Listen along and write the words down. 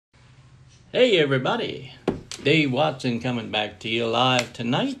Hey everybody, Dave Watson coming back to you live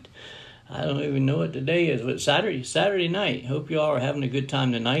tonight. I don't even know what today is, but Saturday night. Hope you all are having a good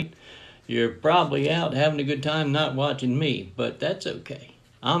time tonight. You're probably out having a good time not watching me, but that's okay.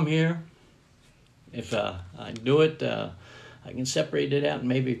 I'm here. If I do it, I can separate it out and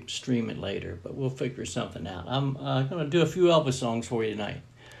maybe stream it later, but we'll figure something out. I'm going to do a few Elvis songs for you tonight.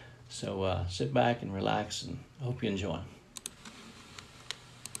 So sit back and relax, and hope you enjoy them.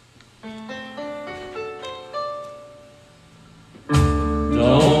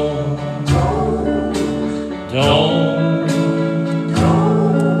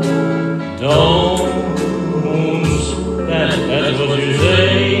 That's what you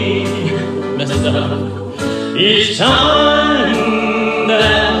say. Messed up. Each time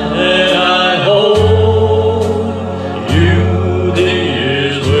that I hold you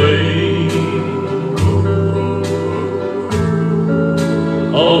this way,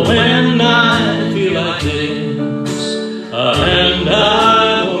 oh, when I feel like this, and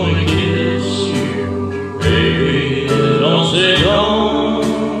I wanna kiss you, baby, don't say don't.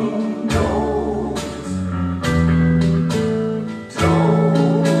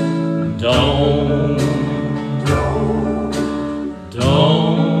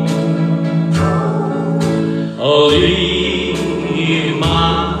 Oh, leave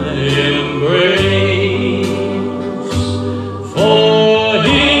my embrace, for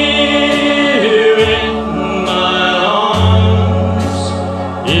here in my arms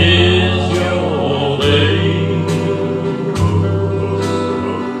is your place.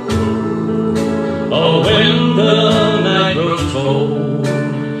 Oh, when the night grows cold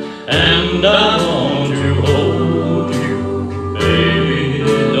and I want to hold you, baby,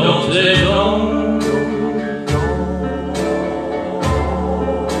 don't say don't.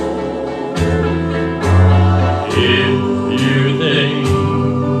 If you think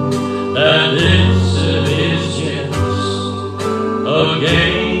that this is just a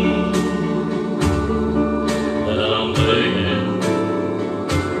game that I'm playing,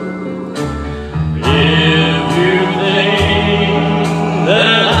 if you think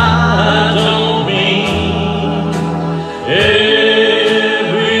that I don't mean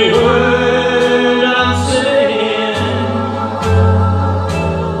every word I'm saying,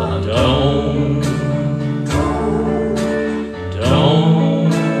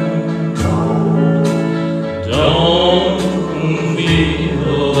 don't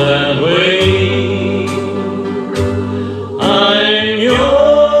feel that way. I'm your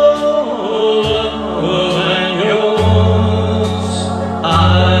love and yours I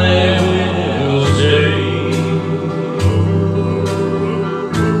will stay.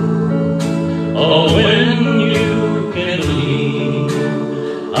 Oh, when you can leave,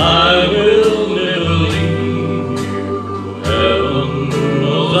 I will never leave you. Heaven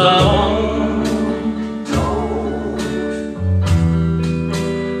knows I won't.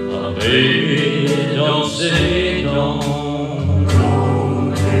 Baby, don't say don't.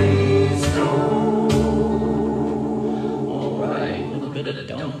 Please don't. All right, a little bit of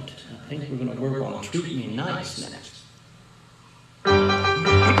don't. I think we're going to work on Treat Me Nice next.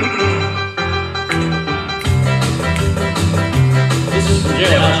 This is from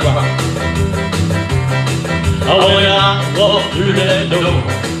Jailhouse Rock. Oh, when I walk through that door,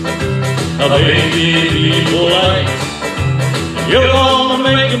 baby, be polite. You're gonna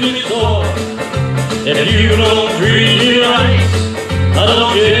make me sore if you don't treat me right. I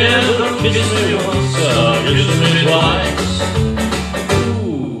don't care if you kiss me once or kiss me twice.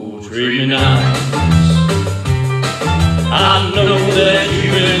 Ooh, treat me nice. I know that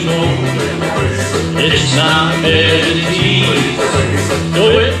you've been lonely. It's not fair to tease. So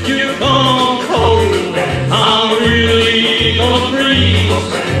if you come cold, I'm really gonna freeze.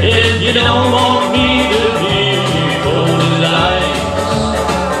 If you don't want me to be cold as ice,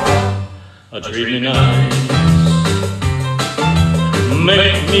 treat me nice.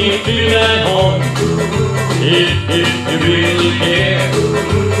 Make me feel at home if you really care.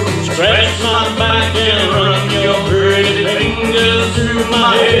 Scratch my back and run your pretty fingers through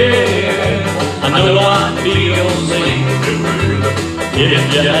my hair. I know I'd feel safe if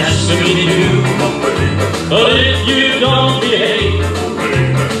you asked me to, but if you don't behave,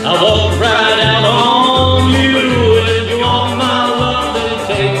 I'll walk right out on you. If you want my love, then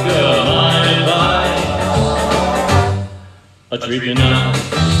take my advice. Treat me nice.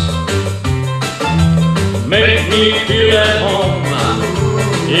 Make me feel at home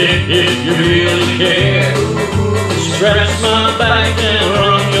if you really care. Scratch my back and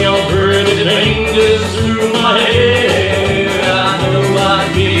run your pretty fingers through my hair. I know I'd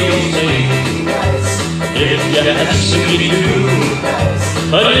feel safe if you asked me to,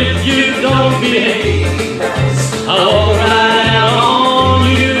 But if you don't behave, I'll walk right out on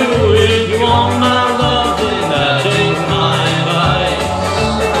you. If you want my love, then take my advice.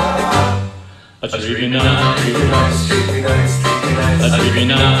 Treat me nice, treat me nice, treat me nice, treat me nice, treat me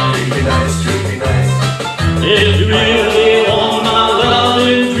nice, treat me nice, treat me nice. If you really want my love,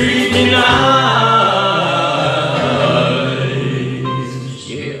 then treat me nice.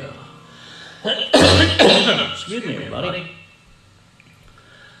 Yeah. Excuse me, everybody.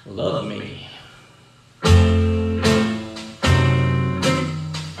 Love me.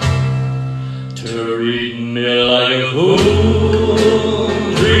 Treat me like a fool,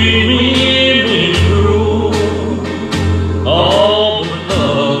 treat me true, all but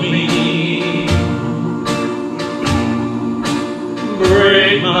love me.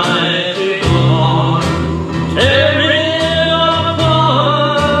 Break my fickle heart, tear it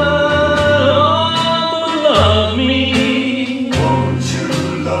apart, all but love me. Won't you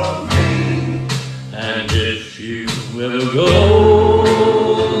love me? And if you ever go,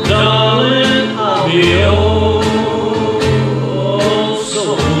 darling, I'll be oh so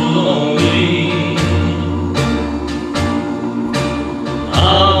lonely.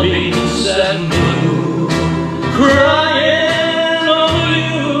 I'll be sad and blue, crying over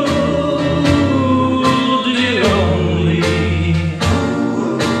you, dear only.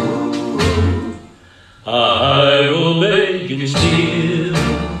 I will beg and steal,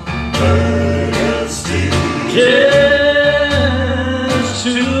 Beg and steal, just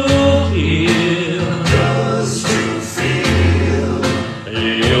to feel just to feel.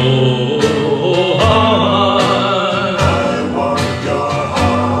 your heart, I want your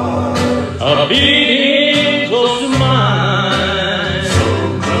heart, a beating close to mine. so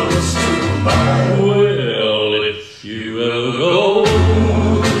close to mine. Well, if you ever go,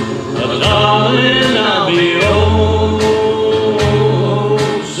 darling, I'll be oh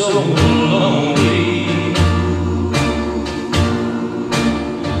so lonely.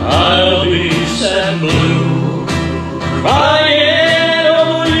 I'll be sad and blue, crying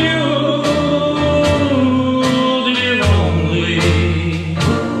over you, dear only.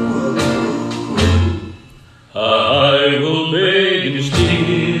 I will beg and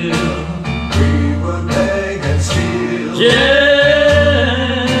steal, We would beg and steal,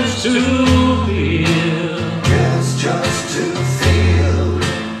 just to feel yes, just to feel.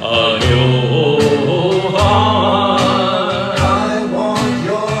 your heart, I want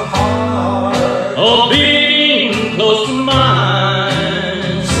your heart, oh beating close to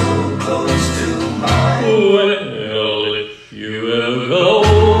mine. so close to mine. Well, if you ever go,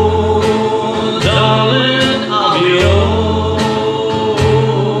 darling, I'll be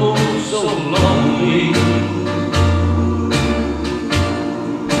oh so lonely.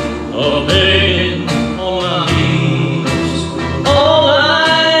 Oh, begging on my knees, all I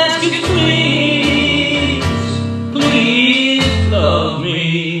ask is please, please love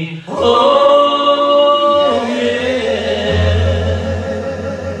me. Oh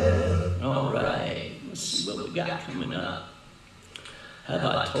yeah. All right, let's see what we got coming up. Have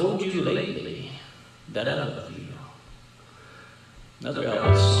I told you lately that I love you? Another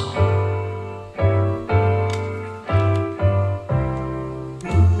Elvis song.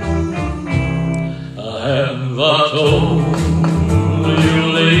 Have I told you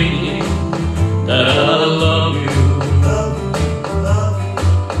lately that I love you?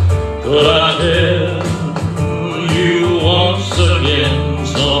 Could I tell you once again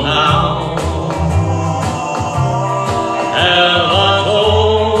somehow? Have I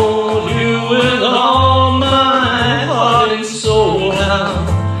told you with all my heart and soul now?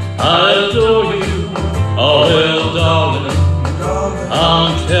 I adore you, oh well, darling,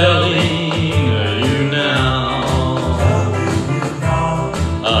 I'm telling you now.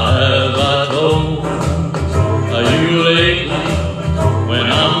 Have I told you lately when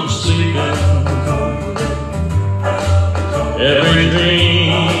I'm sleeping? Every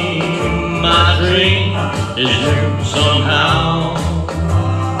dream I dream is you somehow.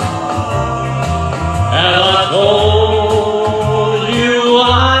 Have I told you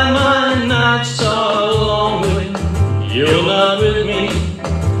why my nights are long when you're not with me?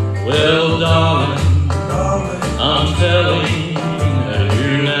 Well, darling, I'm telling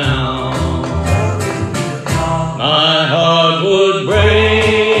you now. My heart would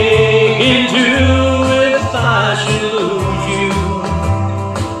break in two if I should lose you.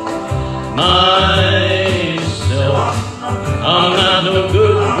 Myself, I'm not no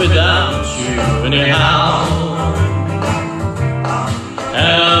good without you anyhow.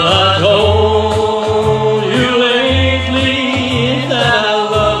 Have I told you lately that I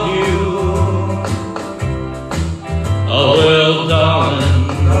love you? Oh well, darling,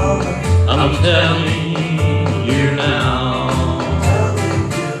 I'm telling you now,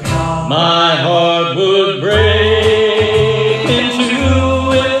 my heart would break in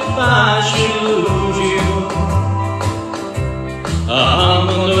two if I should lose you. I'm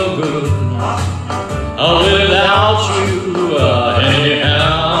no good without you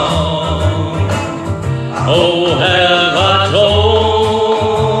anyhow. Oh, have I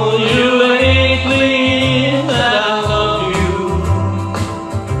told you lately that I love you?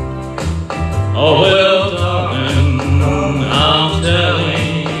 Oh, well, darling, I'm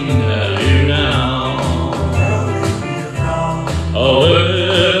telling you now. Oh,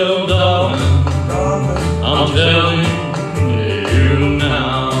 well, darling, I'm telling you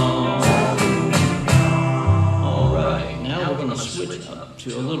now. All right, now we're going to switch up to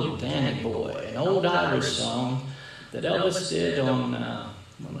a little Danny Boy, an old Irish song that Elvis did on,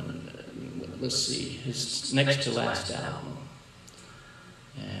 let's see, his next to last album.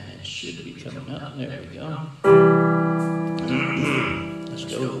 And it should be coming up. There we go. Let's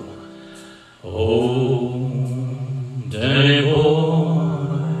go. Oh, Danny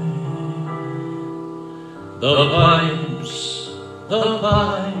Boy, the pipes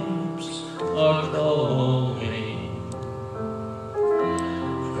are calling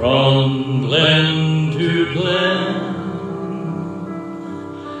from glen to glen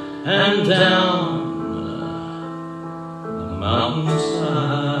and down the mountainside.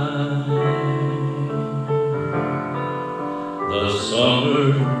 The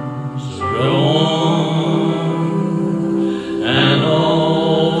summers are gone and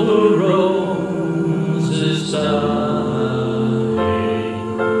all the roses dying.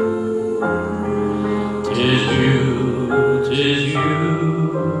 'Tis you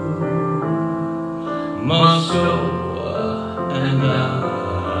must go and I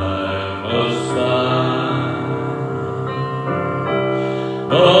must find.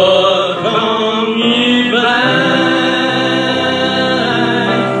 But come ye back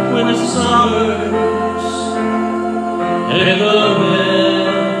when the summer's in the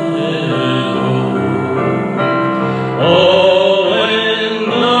meadow. Oh, when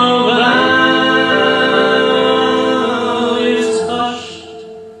the valley's hushed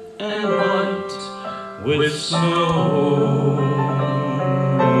and white with snow,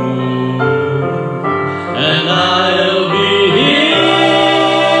 and I'll be here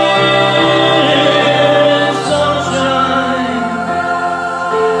in sunshine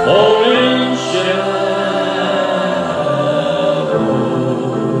or in shadow.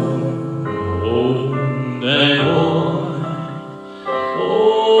 Oh, Danny boy,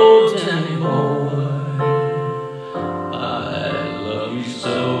 oh, Danny boy, I love you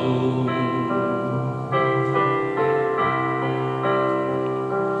so.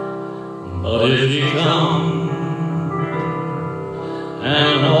 But if you come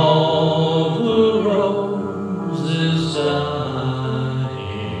and all the roses dying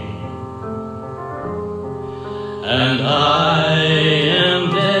and I am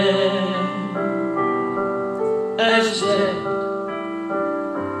dead, as dead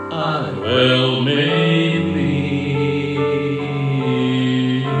I well may be,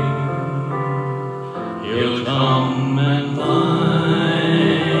 you'll come and find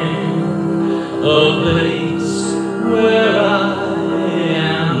a place where I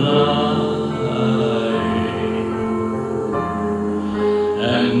am lying,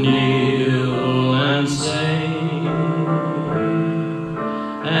 and kneel and say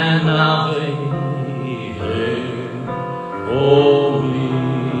an Ave there for me,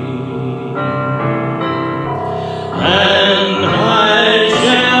 and I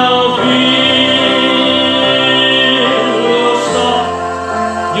shall feel soft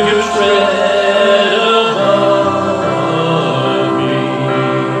your tread above me,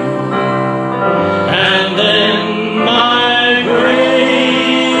 and then my grave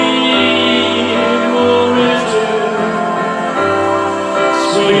will return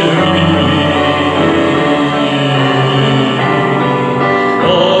sweetly.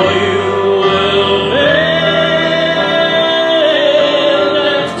 Oh, you will bend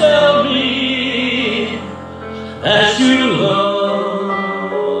and tell me that you love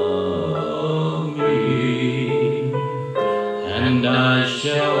me, and I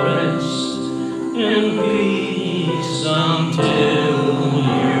shall rest in peace until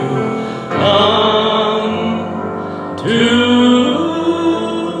you come to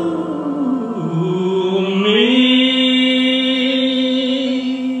me.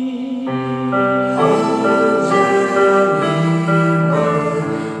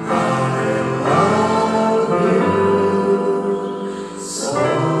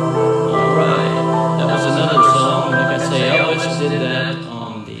 Alright, that was another song. Like I say, I always did that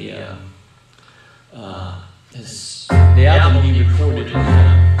on the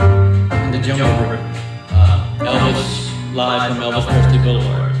live from Elvis Presley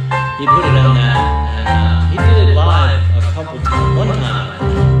Boulevard. He put it on that, and he did it live a couple times, one time.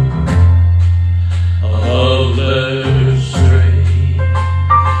 A love letter straight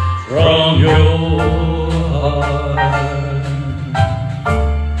from your heart.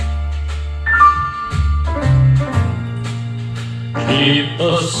 Keep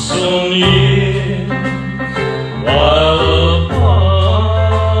us so near while apart.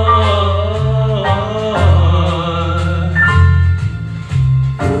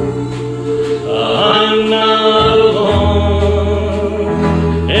 I'm not alone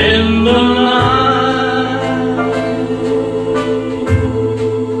in the night.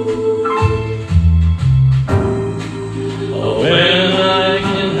 When I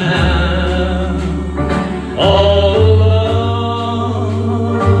can have all of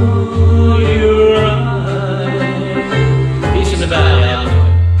your eyes. Peace in the valley,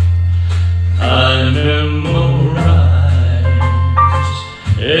 I memorize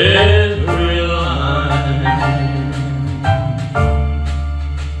every line.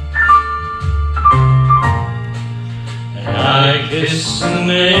 And I kiss the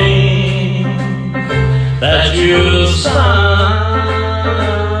name that you sign.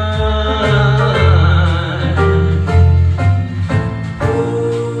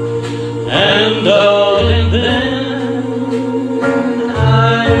 And darling, then I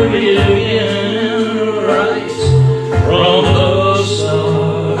begin right from the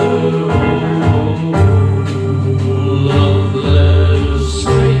start. Love letters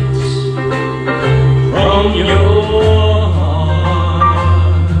straight from your heart.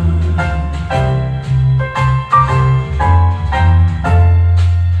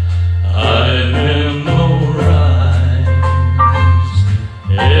 I memorize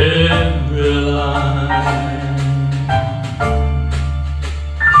every line.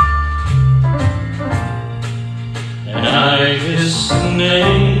 And I kiss the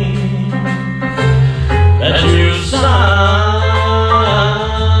name that you sign.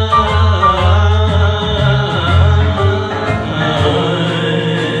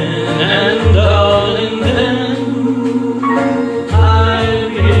 And darling, then I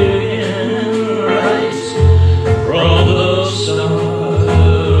begin right from the start.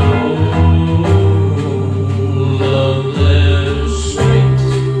 Love letters straight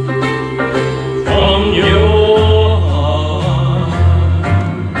from your heart.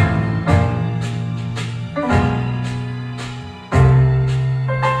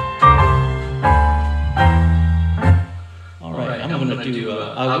 All right, I'm going to do,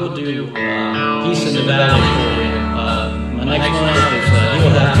 I will do Peace in the Valley for you. My next one is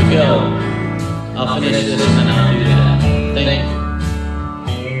You'll Have to Go. I'll finish this and then I'll do that. Thank you.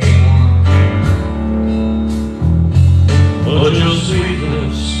 Put your sweet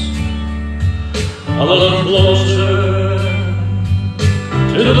lips a little closer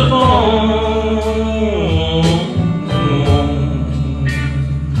to the phone.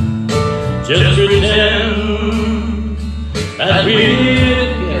 Just pretend that we're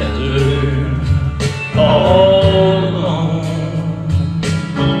together all alone.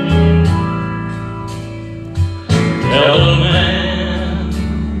 Tell the man,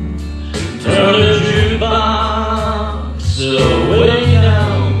 turn the jukebox way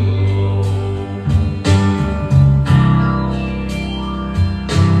down low.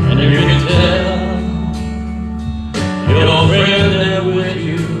 And you can tell your friend there with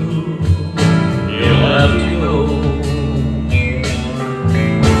you, you'll have to go.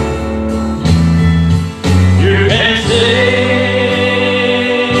 You can say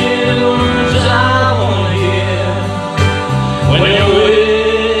the words I want to hear when you're with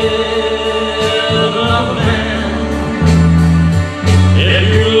another man. If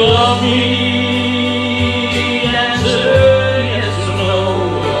you love me, answer yes or no.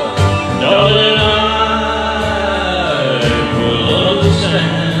 Darling, I will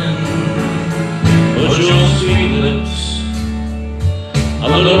understand. Put your sweet lips a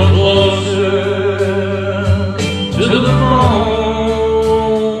little closer to the phone.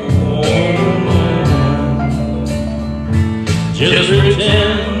 Just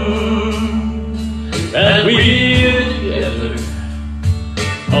pretend that we're together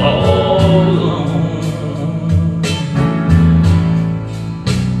all alone.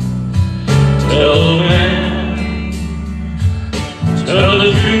 Tell the man, turn the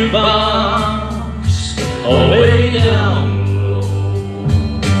jukebox way down low.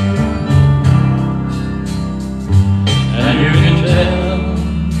 And you can tell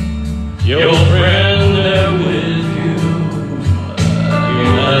your friend there with you,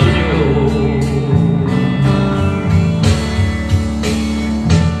 you'll have to go.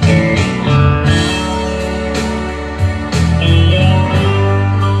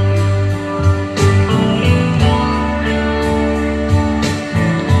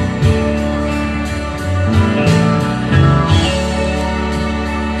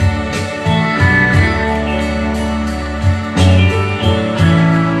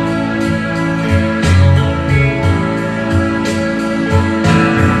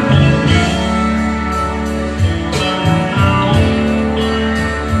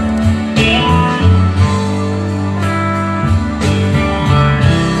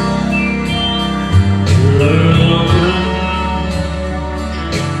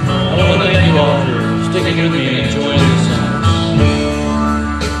 singing with me and enjoying the songs.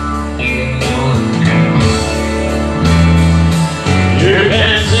 You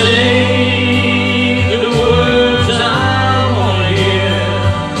can sing the words I want to hear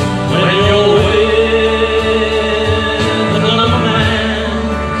when you're with another man.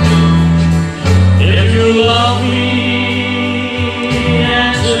 If you love me,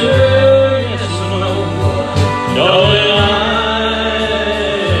 answer yes or no. Darling, I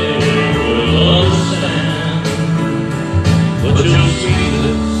will understand. Put your sweet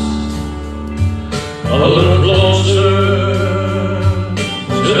lips a little closer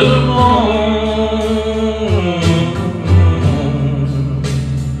to the bone.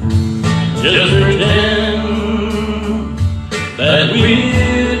 Just pretend that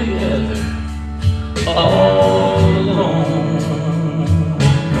we're together all alone.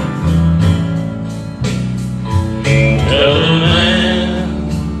 Tell the man,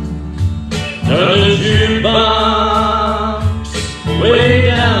 turn the jukebox way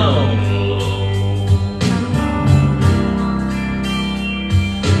down low.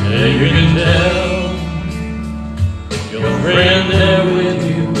 And you can tell your friend there with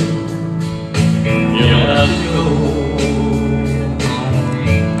you, you'll have to go.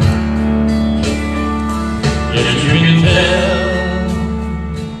 Yes, you can tell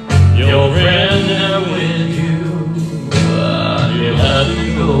your friend there with you, you'll have to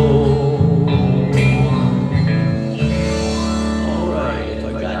go. Alright, if I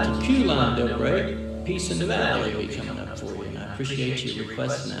got your cue lined up right, Peace in the Valley will be coming up for you, and I appreciate you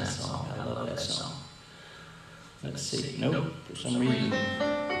requesting that song. I love that song. Let's see. Nope, for some reason,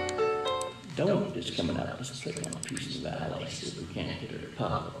 Don't is coming up. Let's click on Peace in the Valley, see if we can't get her to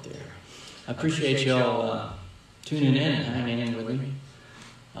pop up there. I appreciate y'all tuning in and hanging in with me.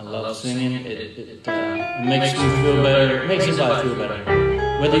 I love singing. It makes me feel better. It makes everybody feel better.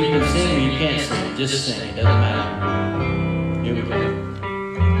 Whether you can sing or you can't sing, just sing. It doesn't matter. Here we go.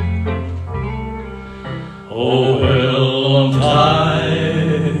 Oh, well, I'm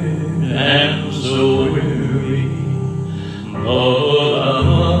tired and so weary, but I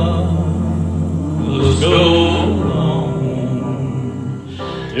must go on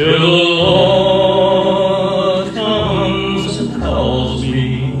till the Lord comes and calls me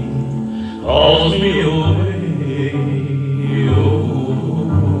away.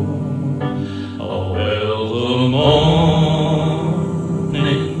 Oh, well, the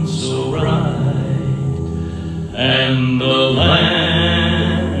morning's so bright and the land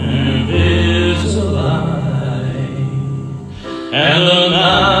is alive, and the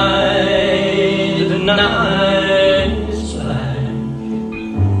night is black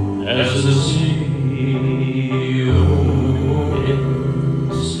as the sea.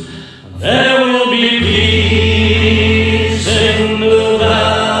 There will be peace in the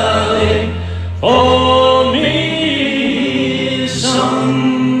valley for me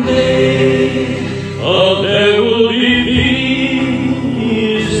someday. Oh, there will be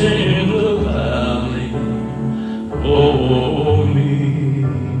peace in the valley for me.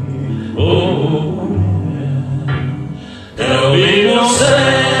 Oh, yeah. There'll be no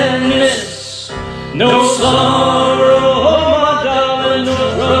sadness, no sorrow, oh my darling, no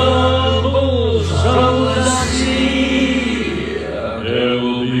troubles I see. There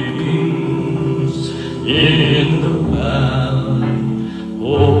will be peace in the valley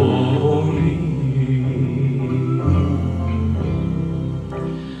for me.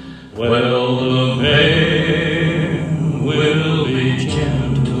 Well, the pain will be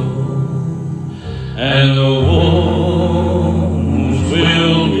gentle, and the wounds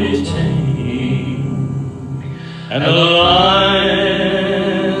will be tame, and the lion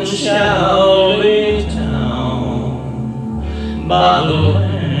shall be down by the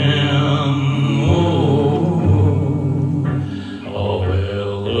lamb. Oh,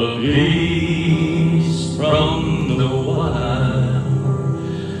 well, the beast from the wild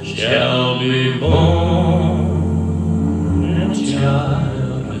shall be born and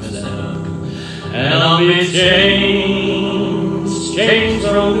childless, and I'll be changed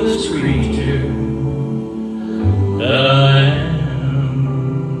from this creature that I am.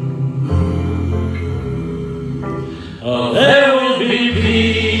 Oh, there will be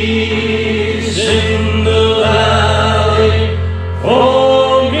peace in the valley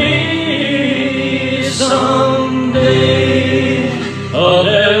for me someday. Oh,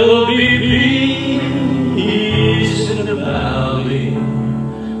 there will be peace in the valley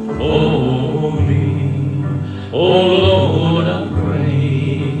for me. Oh Lord, I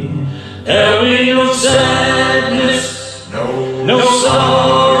pray there'll be no sadness, no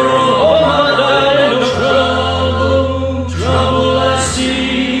sorrow, oh my darling, no trouble I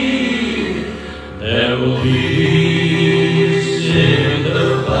see.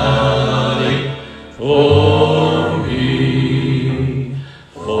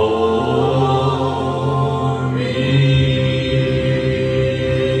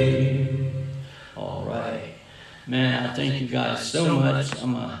 I thank you guys so much.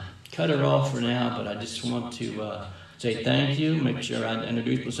 I'm going to cut her off for now, but I just want to say thank you. Make sure I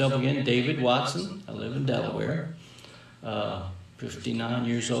introduce myself again. David Watson. I live in Delaware. 59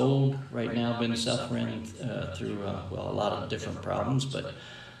 years old. Right now, been suffering through, well, a lot of different problems, but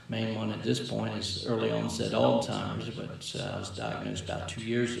main one at this point is early onset Alzheimer's, but I was diagnosed about 2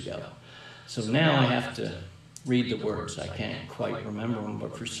 years ago. So now I have to read the words. I can't quite remember them,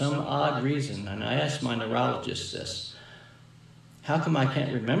 but for some odd reason, and I asked my neurologist this, how come I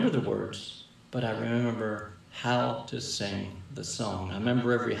can't remember the words, but I remember how to sing the song? I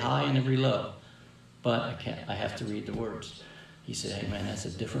remember every high and every low, but I have to read the words. He said, hey man, that's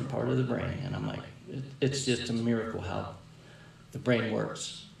a different part of the brain. And I'm like, it's just a miracle how the brain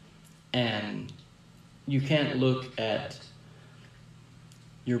works. And you can't look at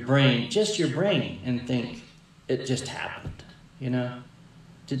your brain, just your brain, and think it just happened. You know,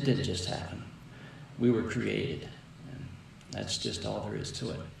 it didn't just happen. We were created. And that's just all there is to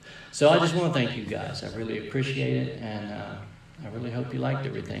it. So I just want to thank you guys. I really appreciate it, and I really hope you liked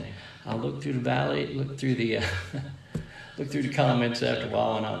everything. I'll look through the valley, look through the look through the comments after a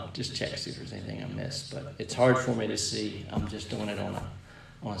while, and I'll just check see if there's anything I missed. But it's hard for me to see. I'm just doing it on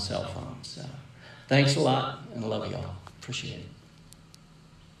a cell phone. So thanks a lot, and love y'all. Appreciate it.